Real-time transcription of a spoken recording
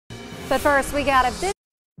But first, we got a bit.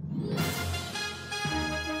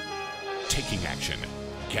 Taking action,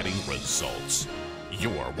 getting results.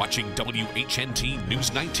 You're watching WHNT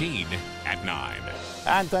News 19 at 9.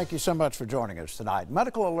 And thank you so much for joining us tonight.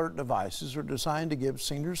 Medical alert devices are designed to give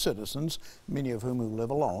senior citizens, many of whom who live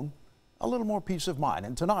alone, a little more peace of mind.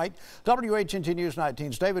 And tonight, WHNT News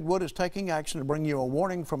 19's David Wood is taking action to bring you a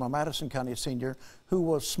warning from a Madison County senior who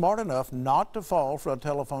was smart enough not to fall for a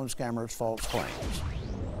telephone scammer's false claims.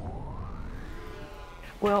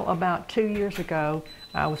 Well, about 2 years ago,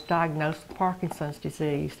 I was diagnosed with Parkinson's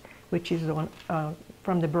disease, which is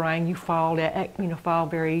from the brain. You fall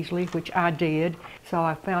very easily, which I did. So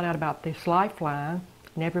I found out about this Lifeline,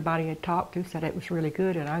 and everybody I talked to said it was really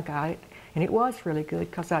good, and I got it. And it was really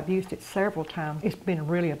good because I've used it several times. It's been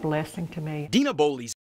really a blessing to me. Dina Bowley's